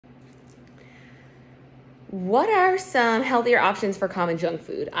What are some healthier options for common junk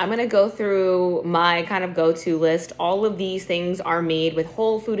food? I'm going to go through my kind of go-to list. All of these things are made with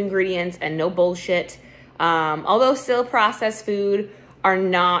whole food ingredients and no bullshit. Although still processed food are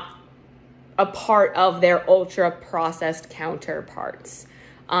not a part of their ultra processed counterparts.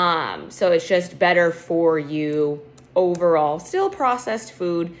 So it's just better for you overall. Still processed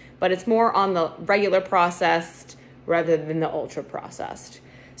food, but it's more on the regular processed rather than the ultra processed.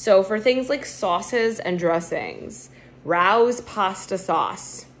 So for things like sauces and dressings, Rao's pasta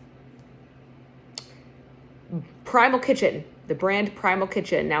sauce, Primal Kitchen, the brand Primal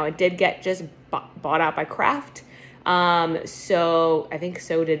Kitchen. Now it did get just bought out by Kraft. So I think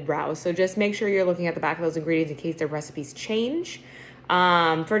so did Rao's. So just make sure you're looking at the back of those ingredients in case their recipes change.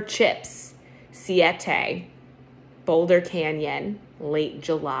 For chips, Siete, Boulder Canyon, Late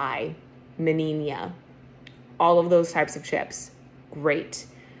July, Menina, all of those types of chips. Great.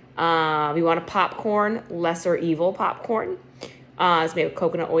 You want a popcorn, Lesser Evil popcorn. It's made with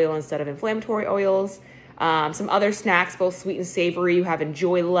coconut oil instead of inflammatory oils. Some other snacks, both sweet and savory. You have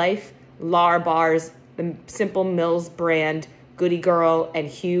Enjoy Life, Lar Bars, the Simple Mills brand, Goody Girl, and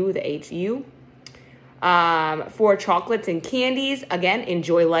Hu, the HU. For chocolates and candies, again,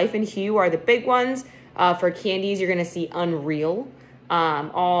 Enjoy Life and Hu are the big ones. For candies, you're going to see Unreal.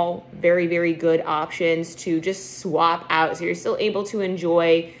 All very, very good options to just swap out. So you're still able to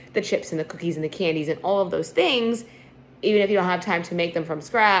enjoy the chips and the cookies and the candies and all of those things, even if you don't have time to make them from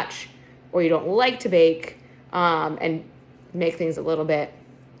scratch or you don't like to bake, and make things a little bit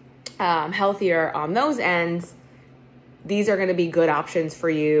healthier on those ends. These are going to be good options for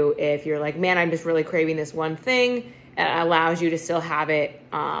you if you're like, man, I'm just really craving this one thing. And it allows you to still have it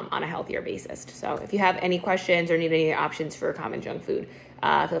on a healthier basis. So if you have any questions or need any options for common junk food,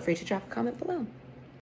 feel free to drop a comment below.